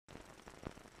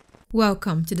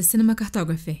Welcome to the Cinema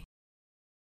Cartography.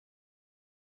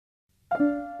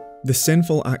 The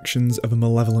sinful actions of a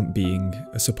malevolent being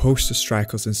are supposed to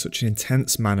strike us in such an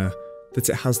intense manner that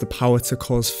it has the power to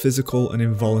cause physical and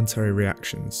involuntary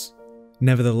reactions.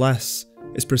 Nevertheless,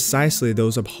 it's precisely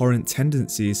those abhorrent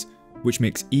tendencies which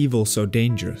makes evil so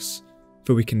dangerous,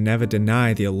 for we can never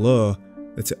deny the allure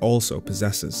that it also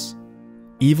possesses.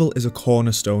 Evil is a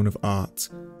cornerstone of art,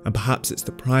 and perhaps it's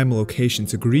the prime location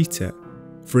to greet it,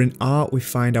 for in art we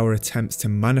find our attempts to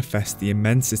manifest the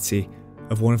immensity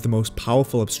of one of the most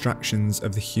powerful abstractions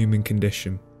of the human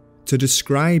condition. To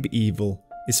describe evil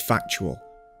is factual.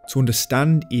 To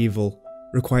understand evil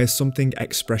requires something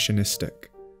expressionistic.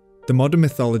 The modern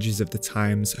mythologies of the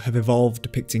times have evolved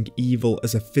depicting evil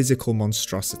as a physical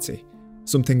monstrosity,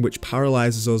 something which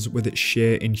paralyzes us with its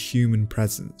sheer inhuman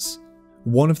presence.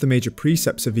 One of the major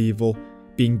precepts of evil,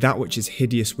 being that which is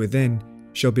hideous within,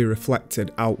 shall be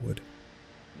reflected outward.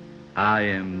 I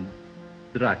am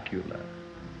Dracula.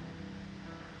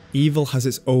 Evil has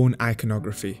its own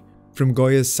iconography, from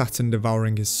Goya's Saturn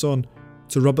devouring his son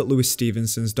to Robert Louis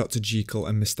Stevenson's Dr. Jekyll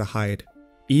and Mr. Hyde.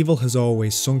 Evil has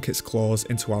always sunk its claws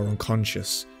into our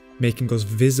unconscious, making us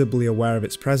visibly aware of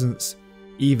its presence,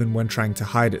 even when trying to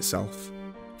hide itself.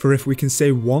 For if we can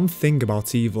say one thing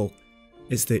about evil,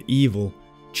 it's that evil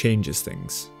changes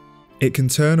things. It can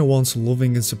turn a once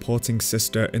loving and supporting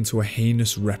sister into a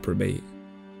heinous reprobate.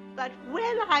 But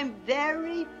when I'm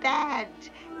very bad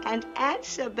and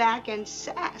answer back and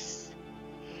sass,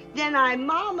 then I'm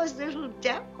Mama's little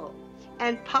devil,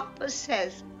 and Papa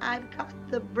says I've got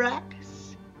the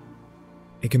brass.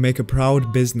 It can make a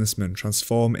proud businessman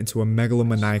transform into a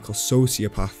megalomaniacal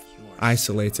sociopath,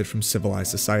 isolated from civilized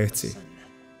society.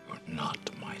 You're not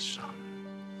my son.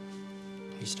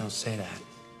 Please don't say that.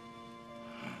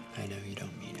 I know you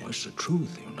don't mean it. Well, it's the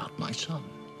truth. You're not my son.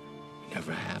 You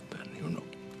never have been. You're an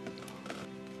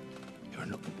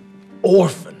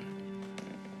orphan.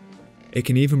 It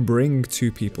can even bring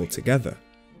two people together,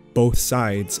 both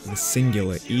sides of a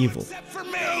singular evil. Except for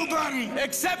me! Nobody!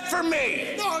 Except for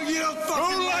me! No, you don't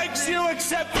fucking Who likes you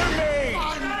except for me?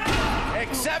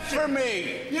 Except for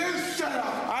me! You shut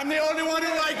up! I'm the only one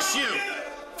who likes you!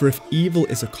 For if evil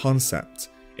is a concept,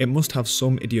 it must have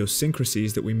some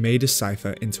idiosyncrasies that we may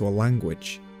decipher into a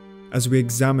language, as we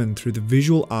examine through the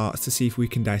visual arts to see if we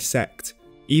can dissect,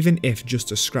 even if just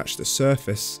to scratch the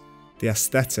surface, the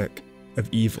aesthetic of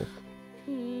evil.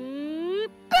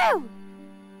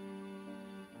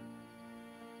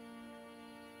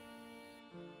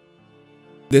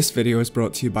 This video is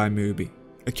brought to you by Mubi,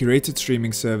 a curated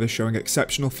streaming service showing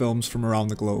exceptional films from around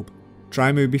the globe.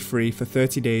 Try Mubi free for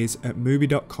 30 days at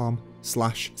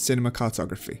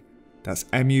mubi.com/cinemacartography. That's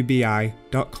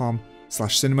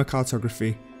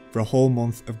mubi.com/cinemacartography for a whole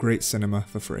month of great cinema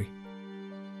for free.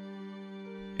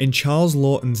 In Charles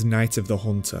Laughton's Night of the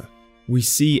Hunter, we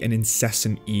see an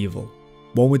incessant evil,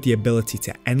 one with the ability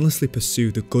to endlessly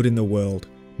pursue the good in the world,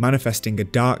 manifesting a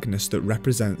darkness that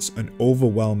represents an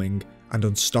overwhelming and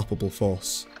unstoppable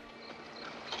force.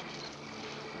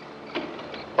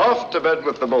 Off to bed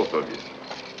with the both of you.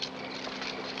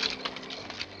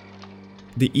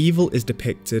 The evil is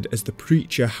depicted as the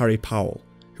preacher Harry Powell,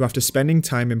 who after spending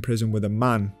time in prison with a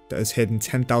man that has hidden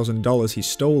 $10,000 he's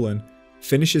stolen,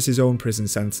 finishes his own prison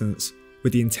sentence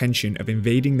with the intention of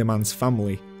invading the man's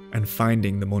family and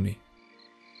finding the money.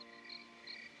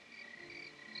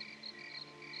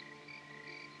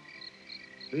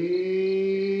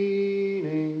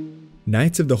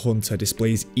 Night of the Hunter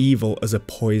displays evil as a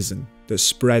poison that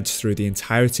spreads through the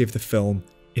entirety of the film,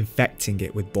 infecting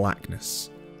it with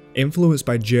blackness. Influenced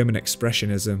by German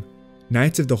Expressionism,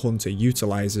 Night of the Hunter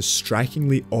utilises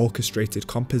strikingly orchestrated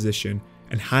composition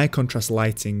and high contrast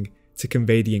lighting to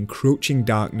convey the encroaching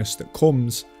darkness that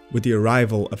comes with the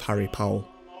arrival of Harry Powell.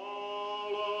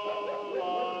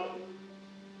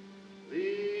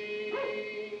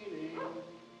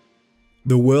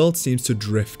 The world seems to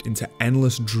drift into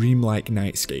endless dreamlike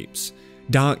nightscapes.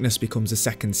 Darkness becomes a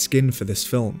second skin for this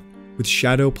film, with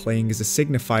shadow playing as a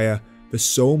signifier for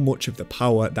so much of the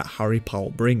power that Harry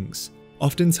Powell brings.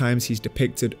 Oftentimes he's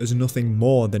depicted as nothing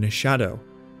more than a shadow.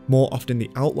 More often the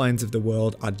outlines of the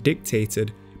world are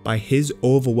dictated by his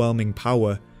overwhelming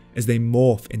power as they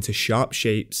morph into sharp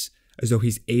shapes, as though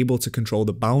he's able to control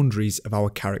the boundaries of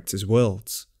our characters'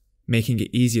 worlds, making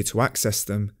it easier to access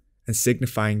them and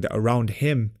signifying that around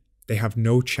him they have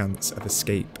no chance of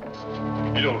escape.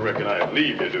 You don't reckon I'd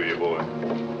leave you, do you, boy?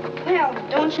 Well,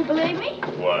 don't you believe me?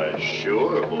 Why,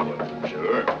 sure, boy,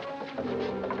 sure.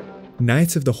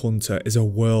 Night of the Hunter is a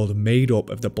world made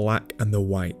up of the black and the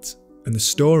white, and the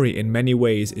story in many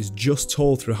ways is just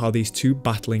told through how these two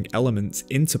battling elements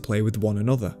interplay with one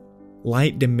another.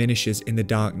 light diminishes in the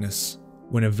darkness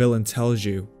when a villain tells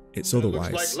you it's otherwise.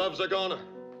 It looks like love's a goner.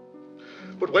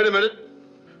 But wait a minute.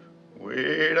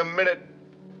 Wait a minute.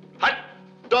 Hot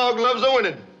dog loves a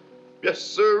winning. Yes,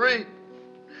 sirree.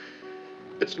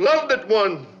 It's love that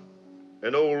won.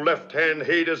 And old left-hand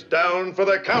hate is down for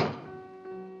the count.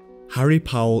 Harry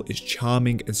Powell is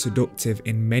charming and seductive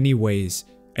in many ways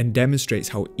and demonstrates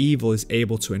how evil is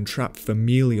able to entrap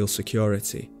familial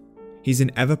security. He's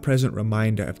an ever-present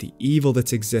reminder of the evil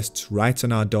that exists right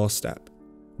on our doorstep,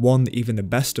 one that even the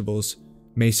best of us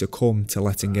may succumb to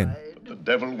letting in. But the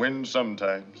devil wins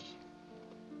sometimes.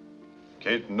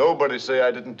 Can't nobody say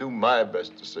I didn't do my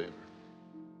best to save her.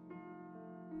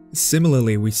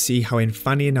 Similarly, we see how in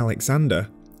Fanny and Alexander,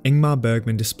 Ingmar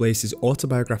Bergman displays his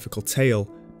autobiographical tale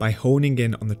by honing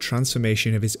in on the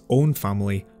transformation of his own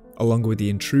family along with the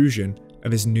intrusion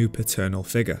of his new paternal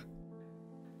figure.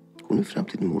 Gå nu fram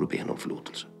till din mor och be henne om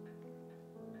förlåtelse.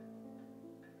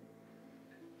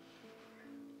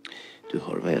 Du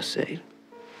hör vad jag säger,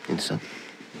 inte sant?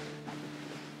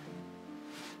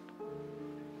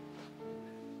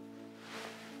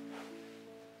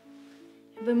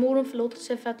 Jag ber mor om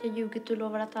förlåtelse för att jag ljugit och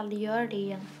lovar att aldrig göra det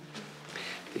igen.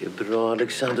 Det är bra,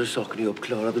 Alexander. Saken är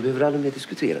uppklarad och behöver aldrig mer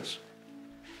diskuteras.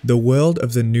 The world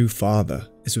of the new father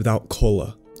is without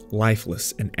colour,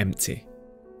 lifeless and empty.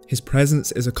 His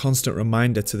presence is a constant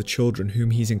reminder to the children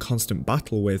whom he's in constant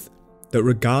battle with that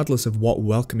regardless of what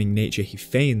welcoming nature he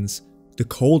feigns, the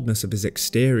coldness of his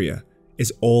exterior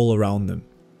is all around them.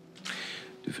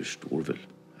 Du förstår väl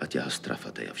att jag har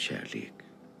straffat dig av kärlek?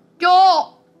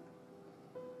 Ja!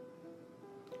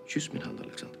 Kyss min hand,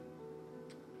 Alexander.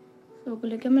 Jag går och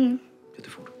lägga mig nu. Det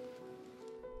får du.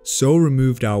 So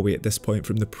removed are we at this point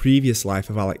from the previous life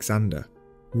of Alexander,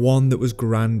 one that was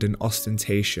grand and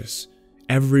ostentatious,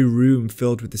 every room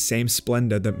filled with the same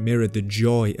splendour that mirrored the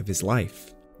joy of his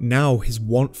life. Now his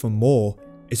want for more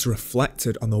is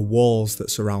reflected on the walls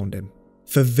that surround him.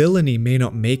 For villainy may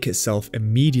not make itself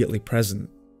immediately present,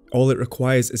 all it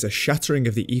requires is a shattering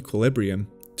of the equilibrium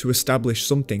to establish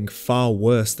something far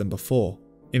worse than before.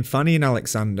 In Fanny and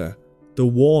Alexander, the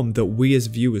warmth that we as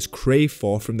viewers crave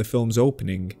for from the film's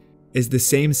opening is the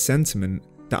same sentiment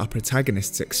that our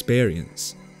protagonists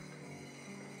experience.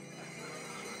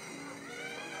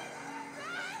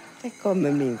 Där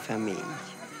kommer min familj.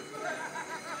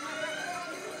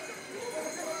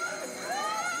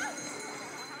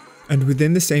 And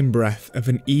within the same breath of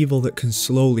an evil that can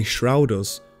slowly shroud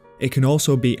us, it can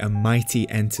also be a mighty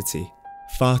entity,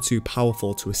 far too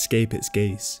powerful to escape its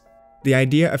gaze. The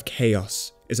idea of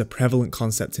chaos is a prevalent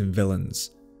concept in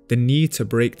villains. The need to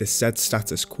break the said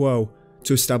status quo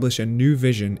to establish a new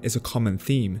vision is a common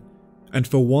theme, and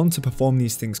for one to perform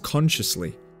these things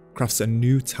consciously crafts a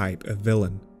new type of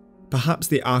villain. Perhaps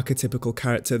the archetypical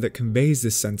character that conveys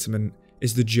this sentiment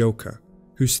is the Joker,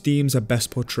 whose themes are best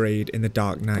portrayed in The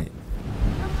Dark Knight.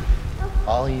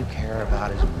 All you care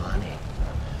about is money.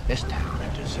 This town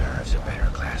deserves a better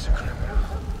class of criminal,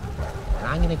 and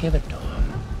I'm gonna give it to him.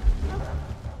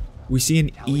 We see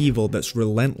an evil that's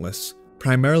relentless,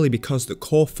 primarily because the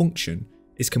core function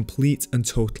is complete and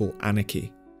total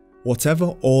anarchy.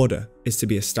 Whatever order is to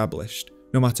be established,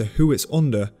 no matter who it's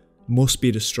under, must be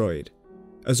destroyed.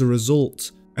 As a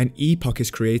result, an epoch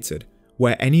is created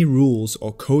where any rules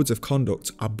or codes of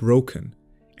conduct are broken.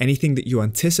 Anything that you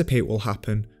anticipate will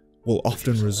happen will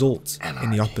often result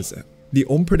in the opposite. The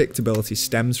unpredictability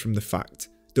stems from the fact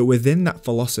that within that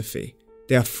philosophy,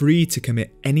 they are free to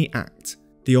commit any act.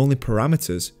 The only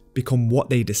parameters become what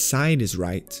they decide is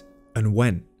right and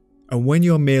when. And when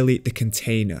you're merely the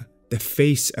container, the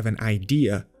face of an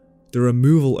idea, the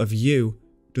removal of you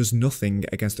does nothing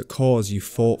against the cause you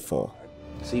fought for.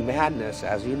 See, madness,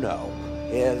 as you know,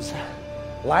 is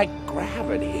like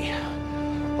gravity.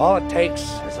 All it takes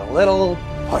is a little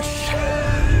push.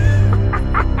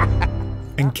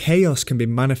 And chaos can be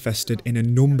manifested in a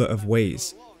number of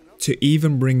ways, to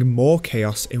even bring more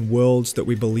chaos in worlds that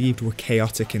we believed were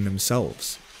chaotic in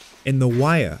themselves. In The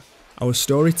Wire, our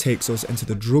story takes us into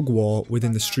the drug war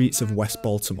within the streets of West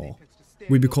Baltimore.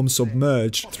 We become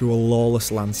submerged through a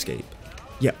lawless landscape.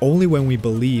 Yet only when we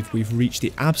believe we've reached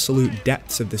the absolute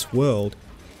depths of this world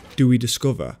do we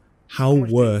discover how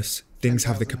worse things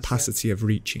have the capacity of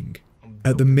reaching.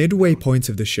 At the midway point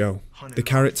of the show, the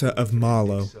character of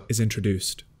Marlowe is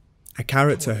introduced. A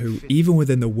character who, even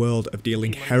within the world of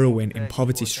dealing heroin in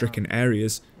poverty-stricken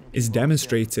areas, is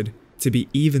demonstrated to be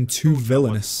even too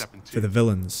villainous for the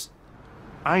villains.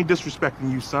 I ain't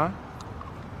disrespecting you, son.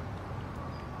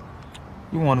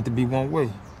 You want it to be one way.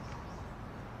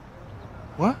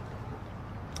 What?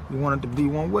 You want it to be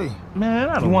one way. Man,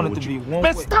 I don't know what you...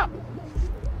 Man, stop!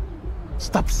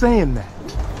 Stop saying that.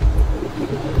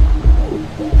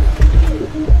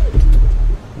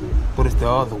 But it's the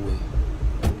other way.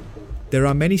 There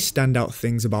are many standout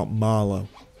things about Marlowe,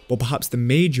 but perhaps the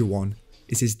major one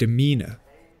is his demeanour.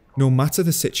 No matter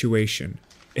the situation,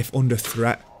 if under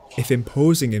threat, if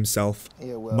imposing himself,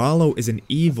 Marlowe is an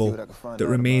evil that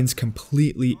remains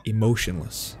completely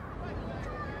emotionless.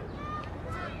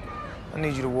 I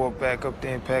need you to walk back up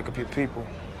there and pack up your people.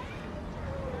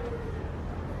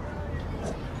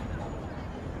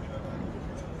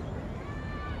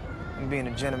 I'm being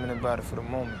a gentleman about it for the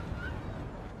moment.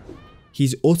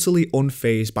 He's utterly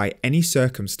unfazed by any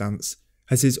circumstance,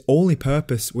 as his only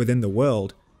purpose within the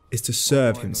world is to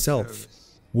serve himself,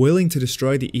 willing to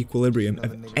destroy the equilibrium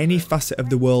of any facet of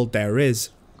the world there is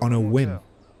on a whim.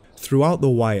 Throughout The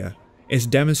Wire, it's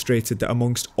demonstrated that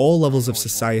amongst all levels of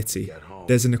society,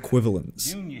 there's an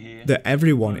equivalence, that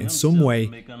everyone in some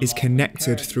way is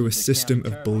connected through a system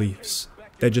of beliefs.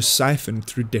 They're just siphoned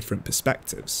through different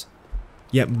perspectives.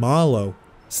 Yet Marlowe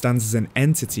stands as an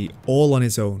entity all on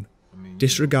his own,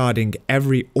 disregarding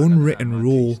every unwritten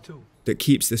rule that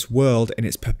keeps this world in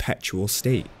its perpetual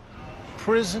state.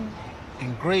 Prison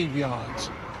and graveyards,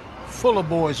 full of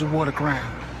boys who wore the crown.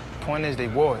 Point is, they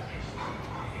wore it.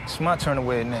 It's my turn to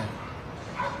wear it now.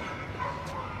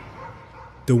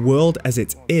 The world as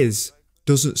it is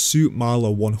doesn't suit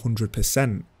Marlowe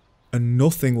 100%, and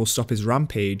nothing will stop his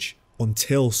rampage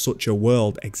until such a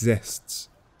world exists,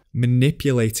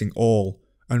 manipulating all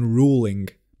and ruling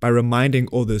by reminding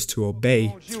others to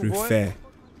obey through fear.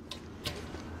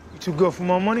 You too good for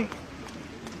my money?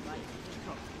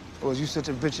 Or is you such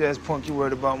a bitch-ass punk you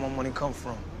worried about where my money come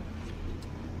from?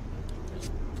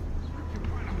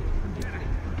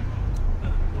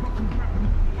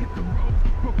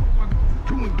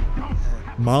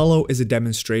 Marlowe is a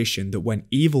demonstration that when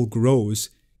evil grows,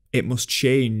 it must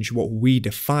change what we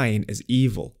define as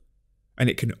evil, and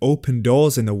it can open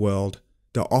doors in the world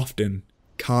that often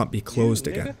can't be closed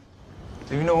again.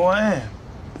 Do you know who I am?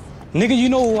 Nigga, you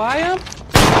know who I am?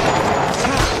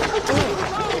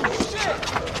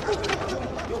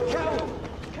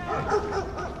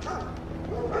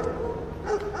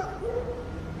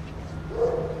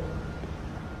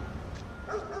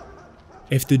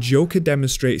 If the Joker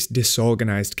demonstrates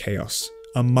disorganized chaos,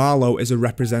 and Marlowe is a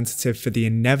representative for the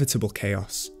inevitable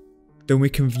chaos, then we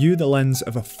can view the lens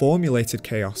of a formulated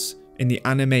chaos in the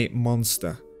animate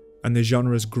monster and the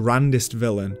genre's grandest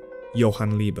villain,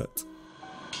 Johann Liebert.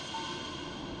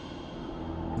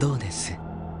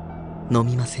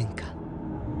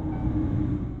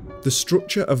 The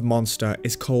structure of Monster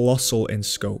is colossal in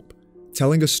scope,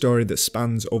 telling a story that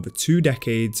spans over 2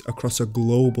 decades across a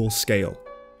global scale,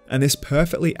 and this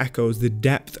perfectly echoes the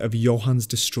depth of Johann's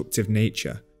destructive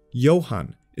nature.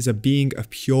 Johann is a being of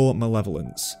pure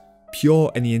malevolence,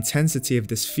 pure in the intensity of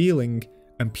this feeling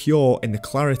and pure in the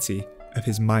clarity of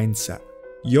his mindset.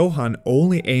 Johann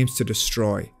only aims to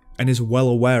destroy and is well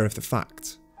aware of the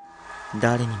fact.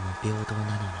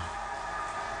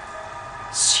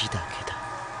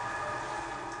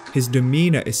 His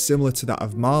demeanour is similar to that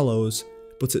of Marlowe's,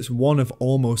 but it's one of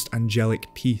almost angelic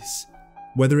peace.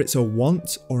 Whether it's a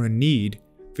want or a need,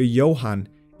 for Johann,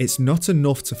 it's not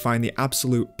enough to find the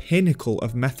absolute pinnacle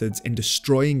of methods in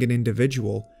destroying an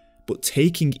individual, but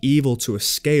taking evil to a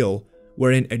scale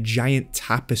wherein a giant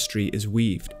tapestry is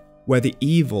weaved, where the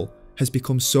evil has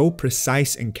become so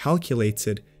precise and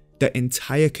calculated that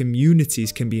entire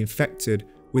communities can be infected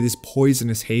with his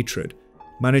poisonous hatred,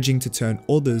 managing to turn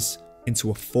others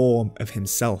into a form of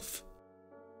himself.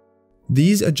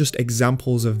 These are just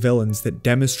examples of villains that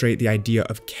demonstrate the idea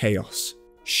of chaos,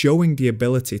 showing the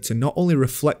ability to not only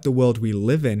reflect the world we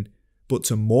live in, but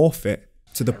to morph it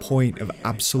to the point of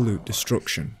absolute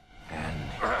destruction. And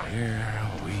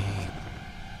here we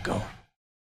go.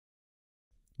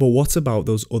 But what about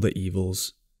those other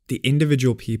evils? The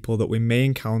individual people that we may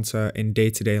encounter in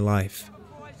day-to-day life.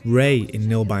 Ray in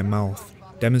Nil by Mouth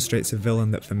demonstrates a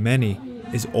villain that for many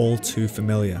is all too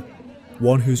familiar.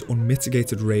 One whose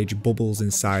unmitigated rage bubbles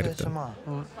inside of them.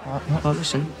 Oh,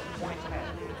 listen.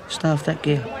 Stay off that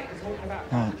gear.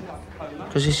 Right.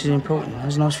 Because this is important.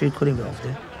 There's a nice few quid involved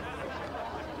there.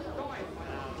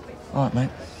 All right, mate.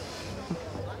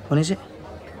 When is it?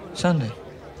 Sunday.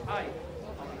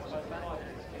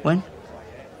 When?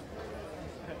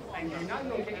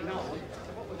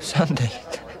 Sunday.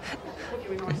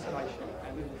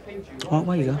 All right,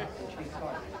 where you go?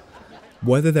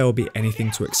 Whether there will be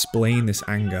anything to explain this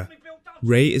anger,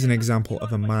 Ray is an example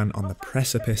of a man on the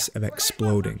precipice of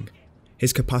exploding.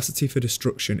 His capacity for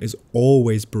destruction is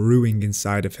always brewing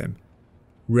inside of him.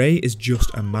 Ray is just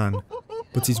a man,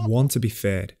 but he's one to be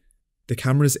feared. the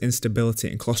camera's instability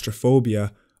and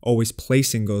claustrophobia always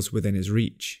placing us within his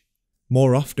reach.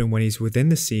 More often when he's within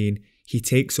the scene, he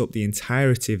takes up the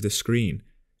entirety of the screen,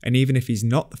 and even if he's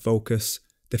not the focus,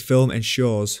 the film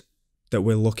ensures that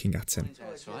we're looking at him.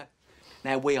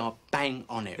 Now we are bang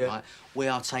on it, right? We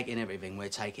are taking everything. We're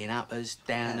taking uppers,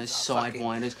 downers,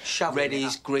 sidewinders,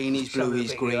 reddies, greenies,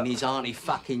 blueies, greenies, auntie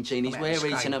fucking genies. We're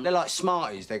eating them. They're like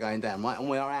Smarties, they're going down, right? And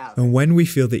we are out. And when we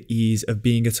feel the ease of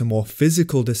being at a more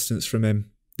physical distance from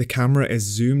him, the camera is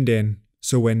zoomed in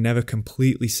so we're never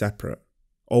completely separate,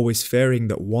 always fearing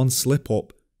that one slip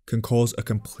up can cause a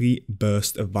complete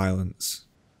burst of violence.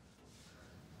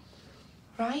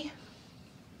 Right?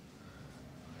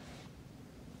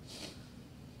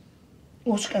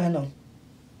 What's going on?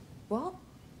 What?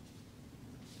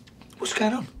 What's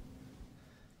going on?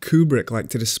 Kubrick liked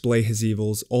to display his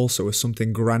evils also as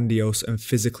something grandiose and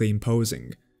physically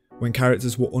imposing. When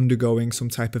characters were undergoing some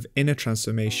type of inner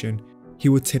transformation, he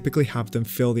would typically have them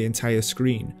fill the entire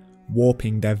screen,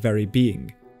 warping their very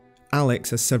being.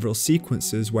 Alex has several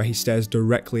sequences where he stares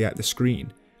directly at the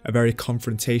screen, a very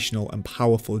confrontational and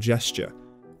powerful gesture,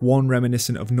 one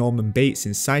reminiscent of Norman Bates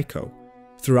in Psycho.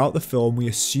 Throughout the film, we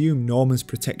assume Norman's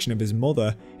protection of his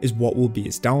mother is what will be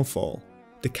his downfall,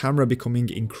 the camera becoming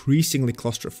increasingly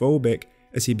claustrophobic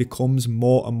as he becomes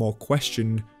more and more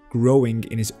questioned, growing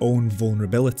in his own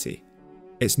vulnerability.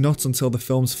 It's not until the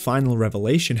film's final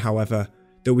revelation, however,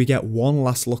 that we get one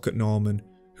last look at Norman,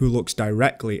 who looks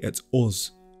directly at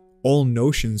us. All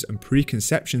notions and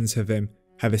preconceptions of him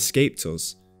have escaped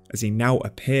us, as he now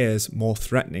appears more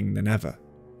threatening than ever.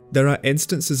 There are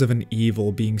instances of an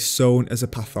evil being sown as a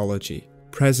pathology,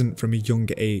 present from a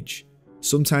younger age.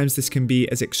 Sometimes this can be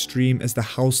as extreme as the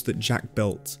house that Jack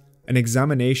built, an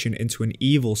examination into an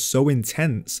evil so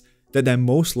intense that there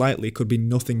most likely could be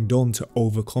nothing done to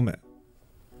overcome it.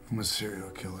 I'm a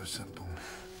serial killer, simple.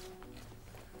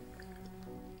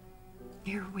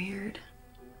 You're weird.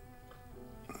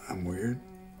 I'm weird?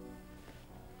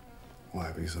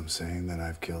 Why? Because I'm saying that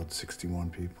I've killed 61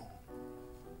 people.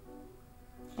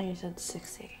 You said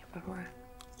 60 before.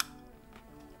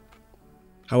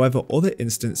 However, other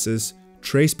instances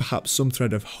trace perhaps some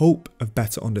thread of hope of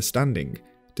better understanding,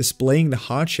 displaying the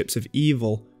hardships of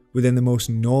evil within the most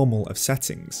normal of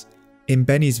settings. In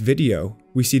Benny's video,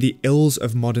 we see the ills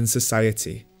of modern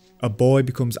society. A boy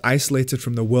becomes isolated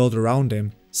from the world around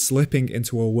him, slipping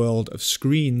into a world of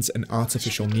screens and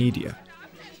artificial media.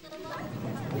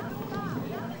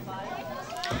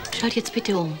 Schalt jetzt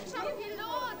bitte um.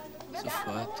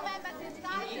 Sofort.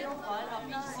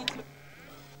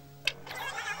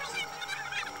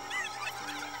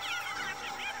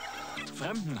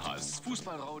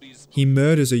 He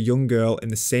murders a young girl in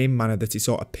the same manner that he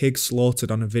saw a pig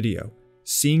slaughtered on a video.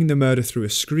 Seeing the murder through a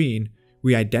screen,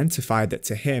 we identify that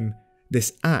to him,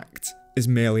 this act is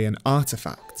merely an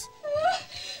artifact.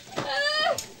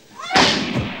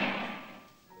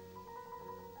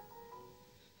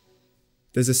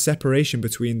 There's a separation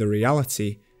between the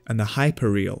reality and the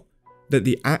hyperreal, that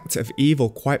the act of evil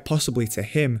quite possibly to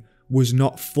him was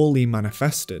not fully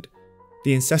manifested.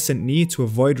 The incessant need to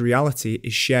avoid reality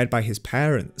is shared by his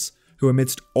parents, who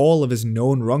amidst all of his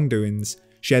known wrongdoings,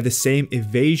 share the same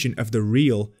evasion of the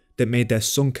real that made their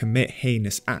son commit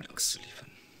heinous acts.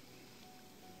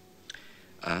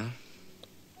 A.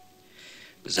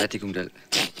 Beseitigung der...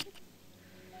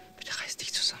 Bitte reiß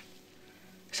dich zusammen.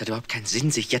 Es hat überhaupt keinen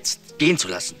Sinn, sich jetzt gehen zu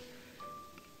lassen.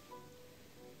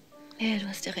 Ja, du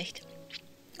hast ja recht.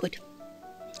 Gut.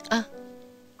 A.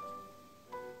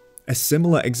 A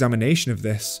similar examination of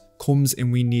this comes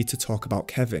in We Need to Talk About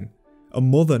Kevin. A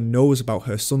mother knows about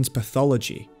her son's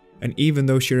pathology, and even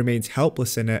though she remains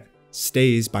helpless in it,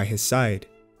 stays by his side.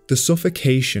 The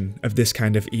suffocation of this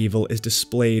kind of evil is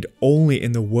displayed only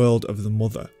in the world of the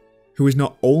mother, who is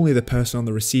not only the person on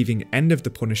the receiving end of the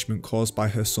punishment caused by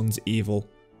her son's evil,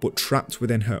 but trapped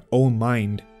within her own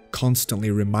mind,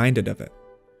 constantly reminded of it,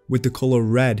 with the colour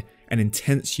red and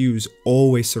intense hues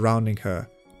always surrounding her,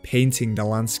 painting the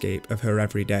landscape of her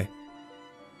everyday.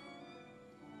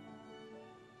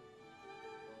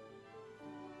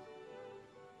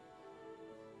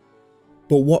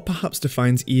 But what perhaps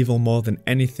defines evil more than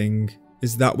anything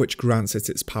is that which grants it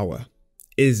its power,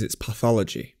 is its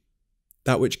pathology.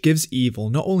 That which gives evil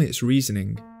not only its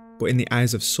reasoning, but in the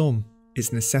eyes of some,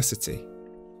 its necessity.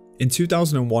 In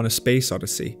 2001: A Space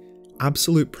Odyssey,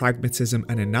 absolute pragmatism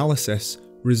and analysis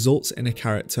results in a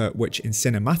character which in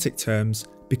cinematic terms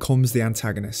becomes the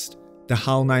antagonist, the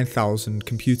HAL 9000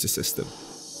 computer system.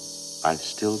 I've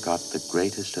still got the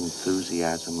greatest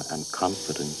enthusiasm and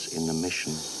confidence in the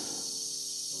mission.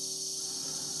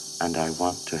 And I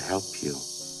want to help you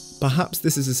Perhaps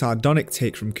this is a sardonic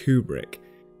take from Kubrick.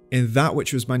 In that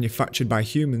which was manufactured by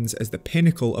humans as the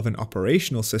pinnacle of an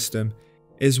operational system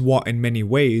is what in many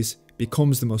ways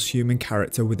becomes the most human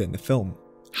character within the film.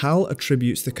 Hal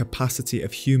attributes the capacity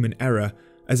of human error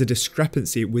as a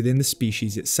discrepancy within the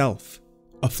species itself,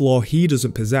 a flaw he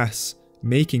doesn't possess,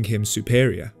 making him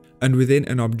superior. And within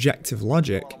an objective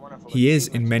logic, he is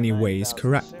in many ways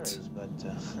correct.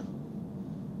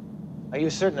 Are you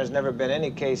certain there's never been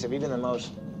any case of even the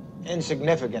most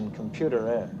insignificant computer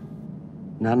error?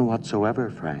 None whatsoever,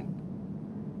 Frank.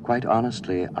 Quite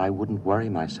honestly, I wouldn't worry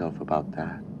myself about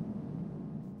that.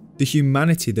 The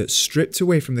humanity that's stripped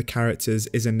away from the characters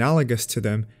is analogous to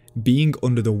them being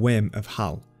under the whim of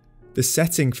Hal. The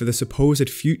setting for the supposed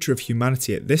future of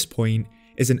humanity at this point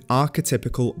is an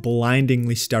archetypical,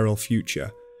 blindingly sterile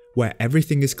future, where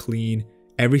everything is clean,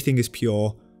 everything is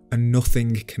pure, and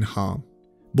nothing can harm.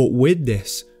 But with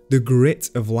this, the grit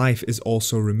of life is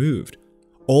also removed.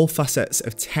 All facets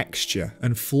of texture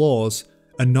and flaws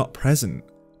are not present,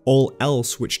 all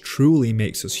else which truly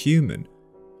makes us human.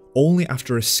 Only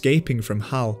after escaping from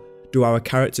Hal do our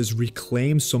characters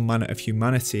reclaim some manner of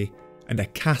humanity and are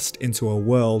cast into a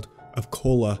world of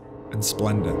colour and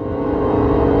splendour.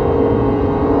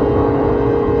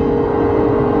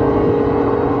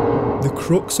 The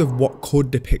crux of what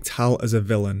could depict Hal as a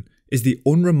villain is the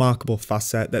unremarkable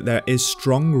facet that there is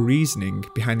strong reasoning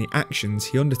behind the actions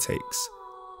he undertakes.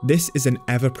 This is an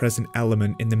ever-present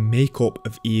element in the makeup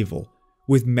of evil,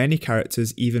 with many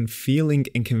characters even feeling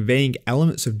and conveying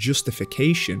elements of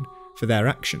justification for their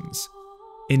actions.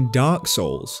 In Dark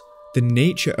Souls, the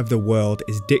nature of the world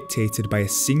is dictated by a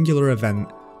singular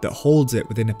event that holds it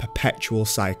within a perpetual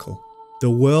cycle. The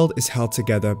world is held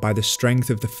together by the strength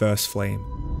of the first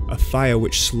flame, a fire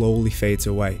which slowly fades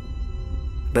away.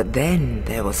 But then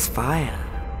there was fire.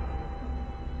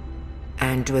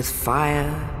 And with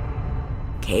fire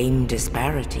came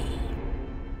disparity.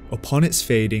 Upon its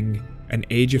fading, an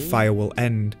age of fire will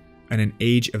end, and an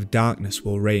age of darkness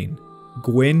will reign.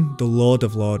 Gwyn, the Lord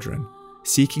of Lordran,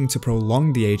 seeking to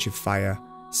prolong the age of fire,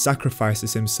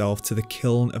 sacrifices himself to the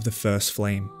kiln of the first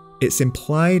flame. It's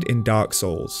implied in Dark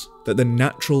Souls that the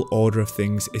natural order of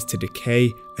things is to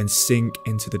decay and sink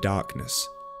into the darkness.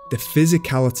 The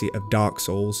physicality of Dark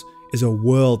Souls is a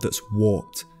world that's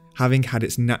warped, having had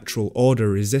its natural order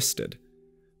resisted.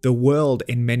 The world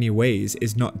in many ways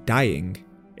is not dying,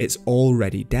 it's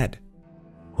already dead.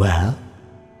 Well,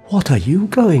 what are you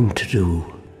going to do?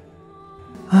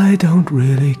 I don't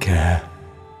really care.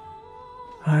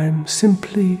 I'm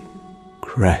simply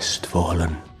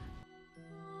crestfallen.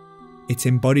 It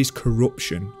embodies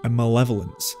corruption and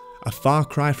malevolence, a far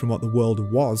cry from what the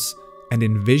world was and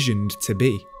envisioned to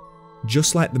be.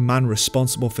 Just like the man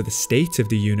responsible for the state of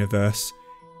the universe,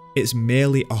 it's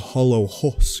merely a hollow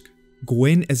husk.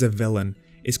 Gwyn as a villain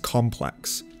is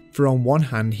complex, for on one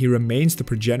hand he remains the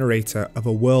progenitor of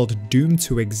a world doomed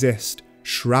to exist,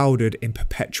 shrouded in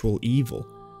perpetual evil.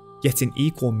 Yet in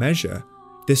equal measure,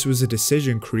 this was a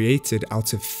decision created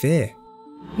out of fear.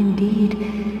 Indeed,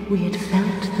 we had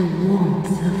felt the warmth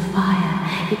of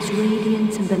fire, its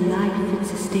radiance and the life it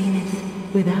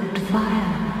sustaineth. Without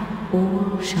fire,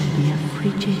 all shall be a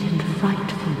frigid and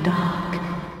frightful dark.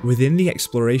 Within the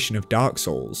exploration of Dark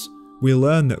Souls, we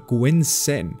learn that Gwyn's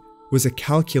sin was a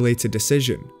calculated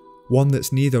decision, one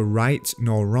that's neither right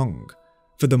nor wrong,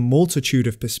 for the multitude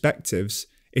of perspectives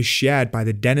is shared by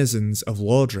the denizens of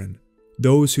Lordran,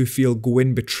 those who feel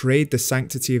Gwyn betrayed the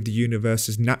sanctity of the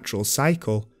universe's natural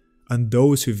cycle, and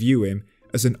those who view him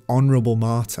as an honourable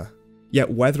martyr. Yet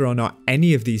whether or not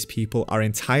any of these people are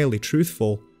entirely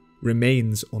truthful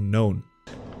remains unknown.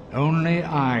 Only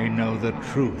I know the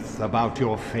truth about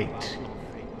your fate.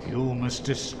 You must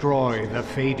destroy the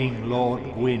fading Lord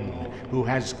Gwyn, who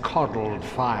has coddled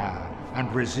fire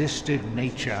and resisted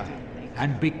nature,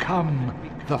 and become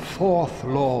the fourth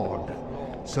Lord,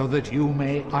 so that you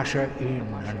may usher in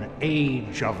an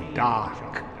age of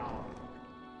dark.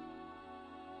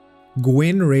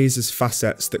 Gwyn raises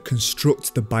facets that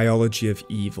construct the biology of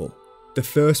evil, the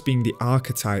first being the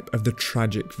archetype of the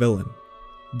tragic villain,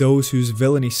 those whose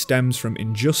villainy stems from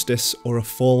injustice or a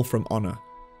fall from honour.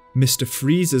 Mr.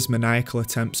 Freeze's maniacal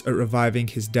attempts at reviving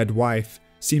his dead wife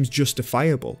seems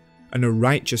justifiable and a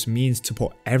righteous means to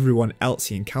put everyone else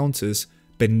he encounters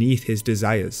beneath his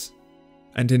desires.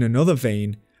 And in another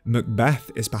vein, Macbeth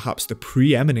is perhaps the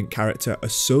preeminent character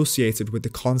associated with the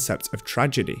concept of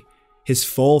tragedy. His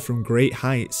fall from great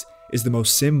heights is the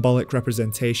most symbolic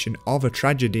representation of a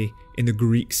tragedy in the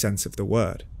Greek sense of the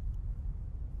word.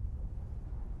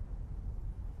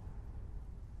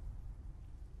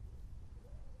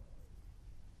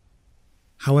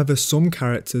 However, some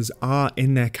characters are,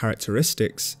 in their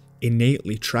characteristics,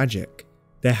 innately tragic.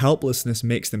 Their helplessness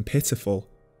makes them pitiful,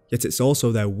 yet it's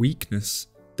also their weakness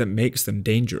that makes them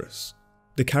dangerous.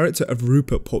 The character of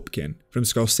Rupert Pupkin from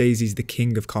Scorsese's The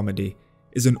King of Comedy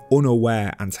is an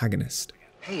unaware antagonist.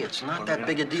 Hey, it's not that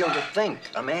big a deal to think.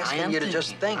 I'm asking you to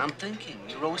just think. I'm thinking.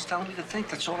 You're always telling me to think.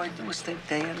 That's all I do is think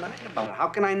day and night about it. How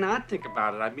can I not think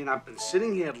about it? I mean, I've been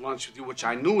sitting here at lunch with you, which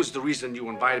I knew is the reason you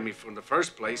invited me in the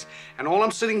first place, and all I'm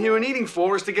sitting here and eating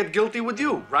for is to get guilty with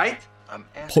you, right?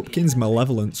 Pupkin's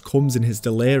malevolence comes in his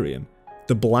delirium,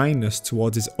 the blindness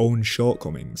towards his own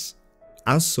shortcomings.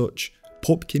 As such,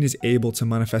 Pupkin is able to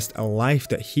manifest a life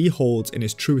that he holds in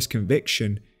his truest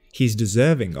conviction he's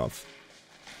deserving of.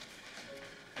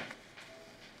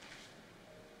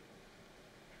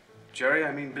 Jerry,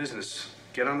 I mean business.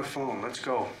 Get on the phone. Let's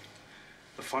go.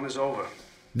 The fun is over.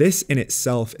 This in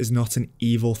itself is not an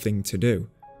evil thing to do.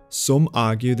 Some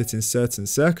argue that in certain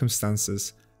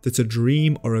circumstances, that a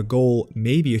dream or a goal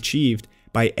may be achieved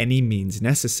by any means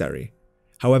necessary.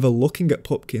 However, looking at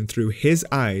Pupkin through his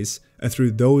eyes and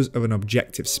through those of an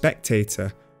objective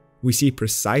spectator, we see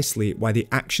precisely why the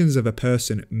actions of a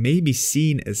person may be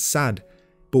seen as sad,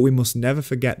 but we must never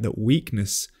forget that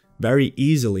weakness very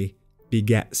easily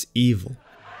begets evil.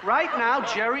 Right now,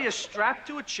 Jerry is strapped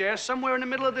to a chair somewhere in the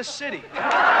middle of this city.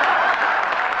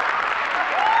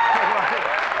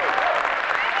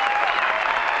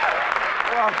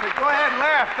 Well, go ahead and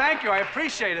laugh. Thank you. I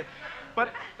appreciate it.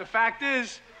 But the fact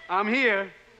is, I'm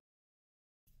here.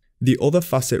 The other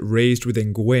facet raised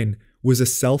within Gwyn was a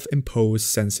self-imposed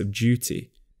sense of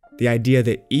duty. The idea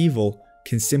that evil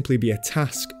can simply be a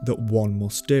task that one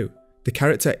must do. The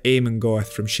character Eamon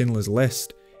Goeth from Schindler's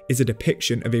List is a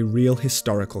depiction of a real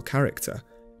historical character,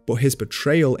 but his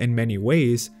portrayal in many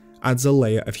ways adds a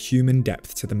layer of human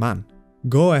depth to the man.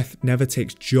 Goeth never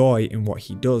takes joy in what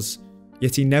he does,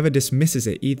 yet he never dismisses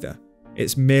it either.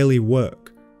 It's merely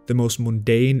work, the most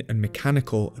mundane and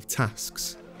mechanical of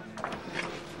tasks.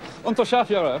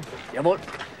 Unterscharführer. Jawohl.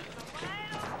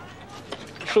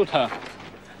 Shoot her.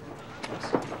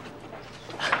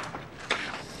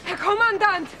 Herr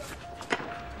Kommandant!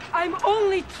 I'm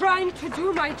only trying to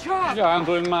do my job. Yeah, I'm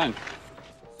doing mine.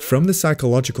 From the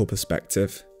psychological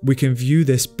perspective, we can view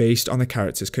this based on the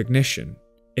character's cognition.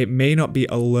 It may not be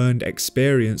a learned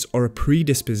experience or a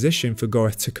predisposition for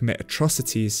Goeth to commit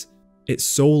atrocities, it's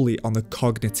solely on the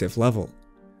cognitive level.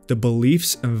 The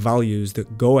beliefs and values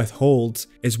that Goeth holds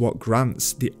is what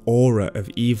grants the aura of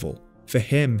evil. For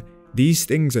him, these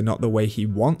things are not the way he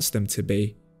wants them to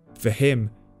be. For him,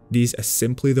 these are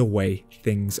simply the way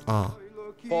things are.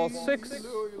 For 6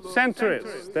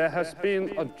 centuries, there has been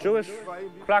a Jewish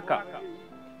cracker.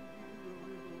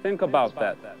 Think about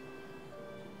that.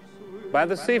 By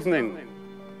this evening,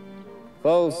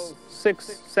 those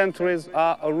 6 centuries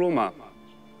are a rumor.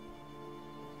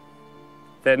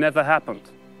 They never happened.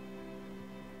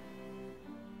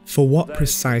 For what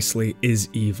precisely is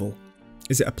evil?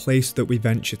 Is it a place that we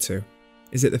venture to?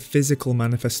 Is it the physical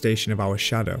manifestation of our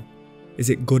shadow? Is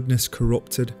it goodness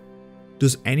corrupted?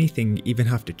 Does anything even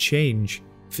have to change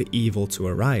for evil to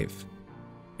arrive?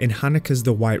 In Haneke's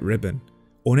The White Ribbon,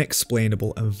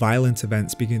 unexplainable and violent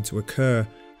events begin to occur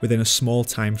within a small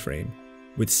time frame,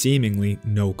 with seemingly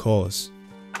no cause.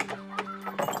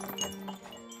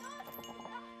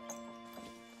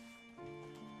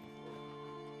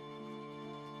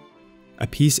 A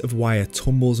piece of wire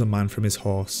tumbles a man from his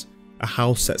horse, a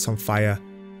house sets on fire,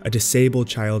 a disabled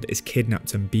child is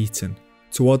kidnapped and beaten.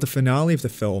 Toward the finale of the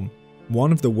film,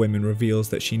 one of the women reveals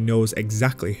that she knows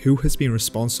exactly who has been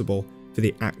responsible for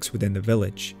the acts within the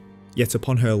village, yet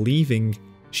upon her leaving,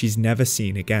 she's never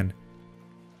seen again.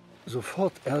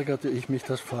 Sofort ärgerte ich mich,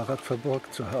 das Fahrrad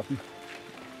verborgt zu haben.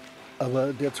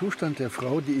 Aber der Zustand der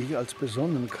Frau, die ich als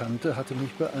besonnen kannte, hatte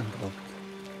mich beeindruckt.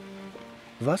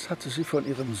 Was hatte sie von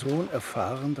ihrem Sohn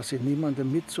erfahren, das sie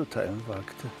niemandem mitzuteilen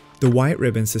wagte? The White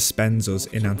Ribbon suspends us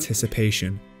in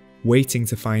anticipation, waiting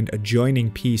to find a joining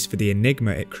piece for the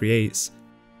enigma it creates,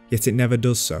 yet it never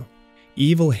does so.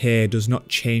 Evil here does not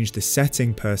change the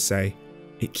setting per se,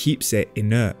 it keeps it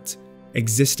inert,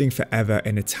 existing forever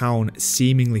in a town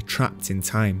seemingly trapped in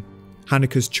time.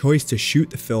 Haneke's choice to shoot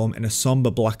the film in a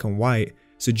somber black and white,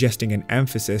 suggesting an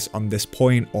emphasis on this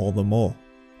point all the more.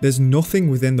 There's nothing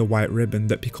within the White Ribbon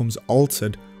that becomes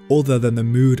altered other than the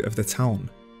mood of the town.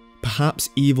 Perhaps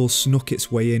evil snuck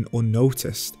its way in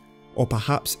unnoticed, or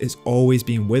perhaps it's always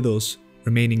been with us,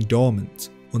 remaining dormant,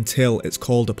 until it's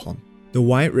called upon. The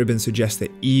White Ribbon suggests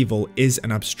that evil is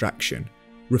an abstraction,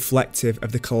 reflective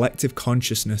of the collective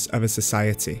consciousness of a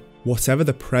society. Whatever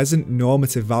the present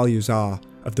normative values are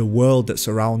of the world that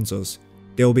surrounds us,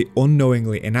 they will be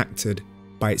unknowingly enacted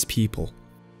by its people.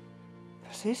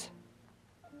 Was ist?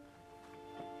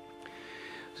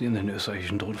 Sie in den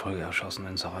österreichischen Todfolge erschossen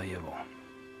in Sarajevo.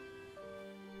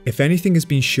 If anything has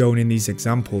been shown in these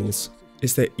examples,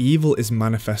 it's that evil is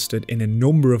manifested in a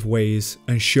number of ways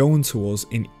and shown to us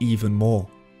in even more.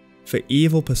 For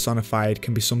evil personified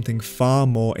can be something far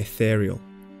more ethereal,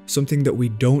 something that we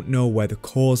don't know where the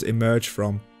cause emerged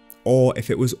from or if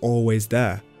it was always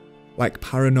there, like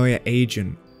Paranoia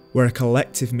Agent, where a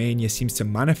collective mania seems to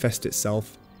manifest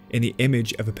itself in the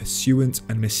image of a pursuant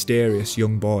and mysterious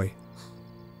young boy.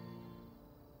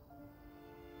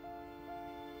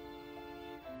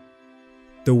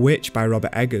 The Witch by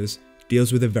Robert Eggers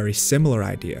deals with a very similar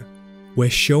idea. We're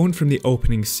shown from the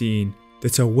opening scene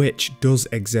that a witch does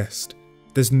exist.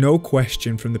 There's no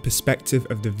question from the perspective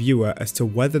of the viewer as to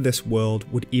whether this world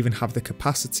would even have the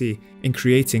capacity in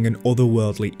creating an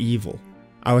otherworldly evil.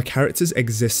 Our characters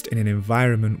exist in an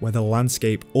environment where the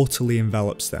landscape utterly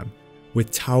envelops them,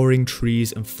 with towering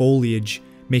trees and foliage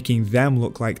making them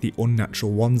look like the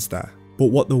unnatural ones there.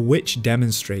 But what the witch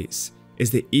demonstrates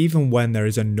is that even when there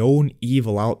is a known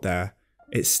evil out there,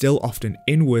 it's still often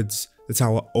inwards that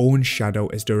our own shadow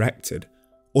is directed,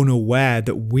 unaware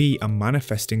that we are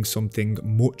manifesting something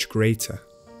much greater.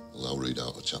 Well, I'll read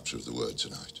out a chapter of the Word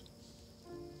tonight.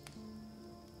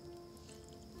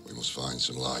 We must find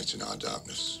some light in our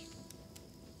darkness.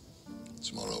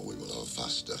 Tomorrow we will have a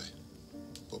fast day,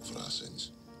 but for our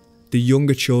sins. The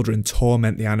younger children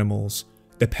torment the animals.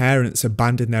 The parents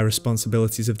abandon their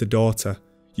responsibilities of the daughter,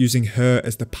 using her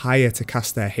as the pyre to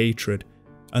cast their hatred,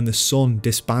 and the son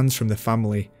disbands from the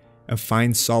family and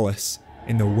finds solace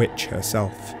in the witch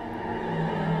herself.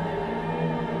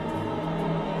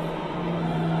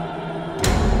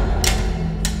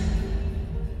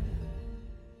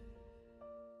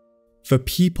 For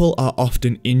people are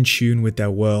often in tune with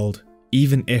their world,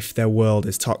 even if their world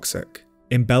is toxic.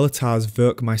 In Bellatar's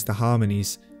Werkmeister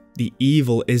Harmonies, the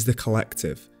evil is the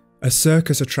collective. A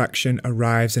circus attraction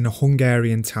arrives in a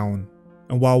Hungarian town,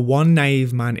 and while one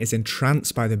naive man is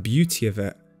entranced by the beauty of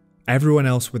it, everyone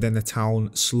else within the town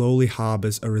slowly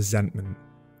harbours a resentment,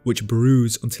 which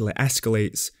brews until it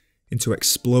escalates into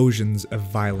explosions of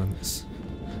violence.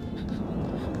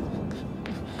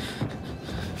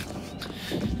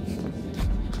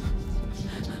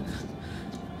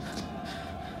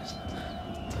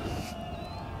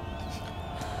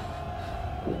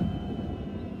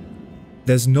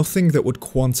 There's nothing that would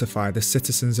quantify the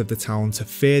citizens of the town to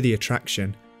fear the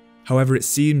attraction, however it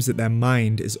seems that their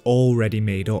mind is already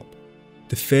made up.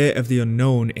 The fear of the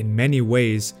unknown in many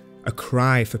ways a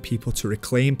cry for people to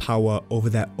reclaim power over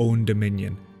their own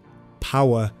dominion,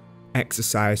 power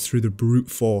exercised through the brute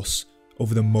force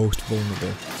over the most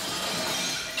vulnerable.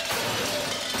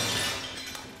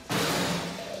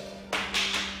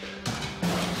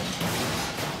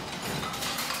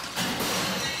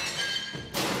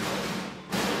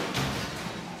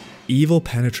 Evil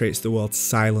penetrates the world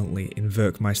silently in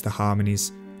Werkmeister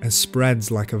Harmonies and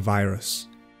spreads like a virus.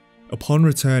 Upon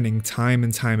returning time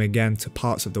and time again to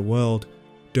parts of the world,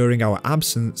 during our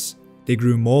absence, they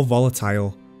grew more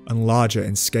volatile and larger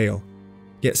in scale.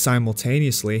 Yet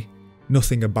simultaneously,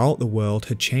 nothing about the world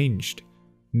had changed.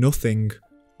 Nothing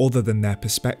other than their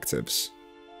perspectives.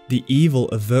 The evil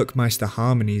of Werkmeister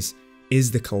Harmonies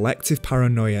is the collective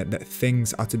paranoia that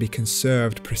things are to be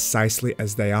conserved precisely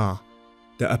as they are,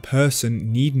 that a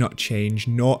person need not change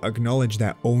nor acknowledge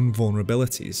their own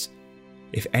vulnerabilities.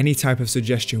 If any type of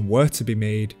suggestion were to be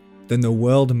made, then the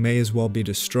world may as well be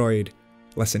destroyed,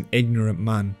 lest an ignorant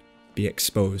man be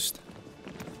exposed.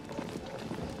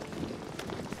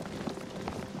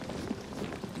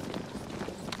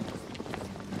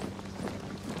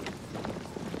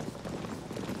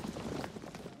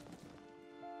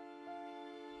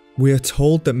 We are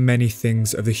told that many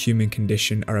things of the human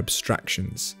condition are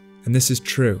abstractions, and this is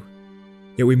true.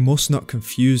 Yet we must not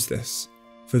confuse this,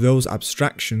 for those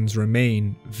abstractions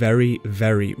remain very,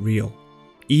 very real.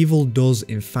 Evil does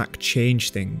in fact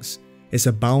change things. It's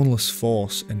a boundless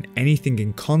force, and anything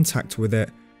in contact with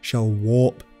it shall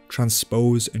warp,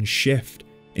 transpose and shift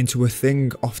into a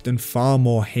thing often far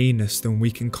more heinous than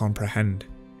we can comprehend.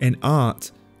 In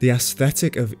art, the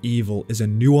aesthetic of evil is a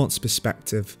nuanced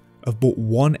perspective of but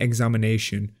one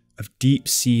examination of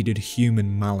deep-seated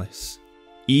human malice.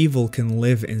 Evil can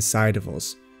live inside of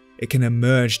us. It can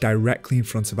emerge directly in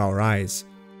front of our eyes.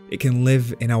 It can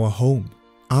live in our home.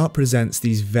 Art presents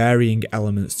these varying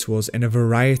elements to us in a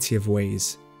variety of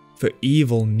ways, for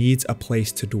evil needs a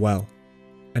place to dwell,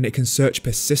 and it can search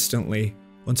persistently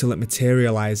until it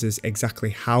materializes exactly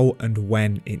how and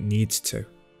when it needs to.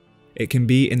 It can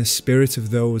be in the spirit of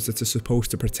those that are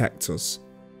supposed to protect us.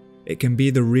 it can be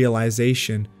the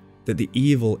realization that the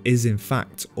evil is in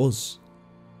fact us.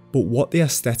 But what the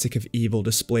aesthetic of evil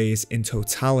displays in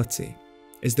totality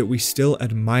is that we still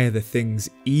admire the things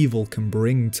evil can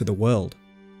bring to the world.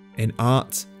 In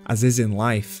art, as is in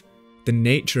life, the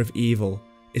nature of evil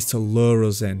is to lure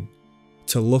us in,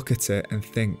 to look at it and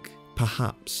think,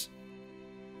 perhaps,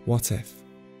 what if?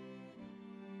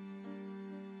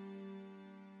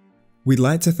 We'd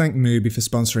like to thank Mubi for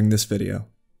sponsoring this video.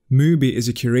 Mubi is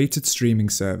a curated streaming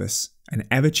service, an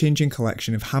ever-changing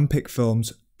collection of hand-picked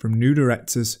films from new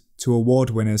directors to award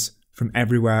winners from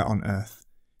everywhere on earth.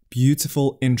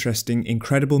 Beautiful, interesting,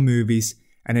 incredible movies,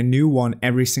 and a new one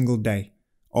every single day,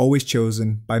 always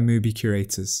chosen by Mubi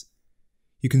curators.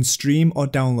 You can stream or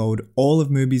download all of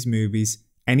Mubi's movies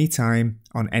anytime,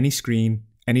 on any screen,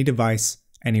 any device,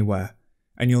 anywhere,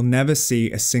 and you'll never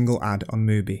see a single ad on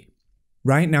Mubi.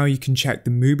 Right now you can check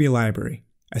the Mubi library,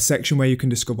 a section where you can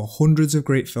discover hundreds of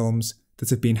great films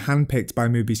that have been handpicked by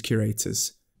Mubi's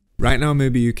curators. Right now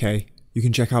Mubi UK, you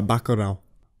can check out Bacurau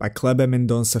by Kleber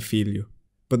Mendonça Filho,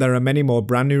 but there are many more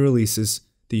brand new releases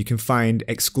that you can find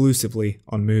exclusively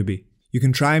on Mubi. You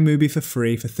can try Mubi for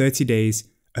free for 30 days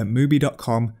at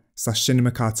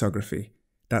mubi.com/cinemacartography.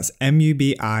 That's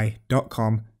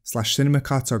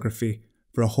mubi.com/cinemacartography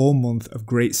for a whole month of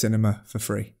great cinema for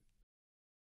free.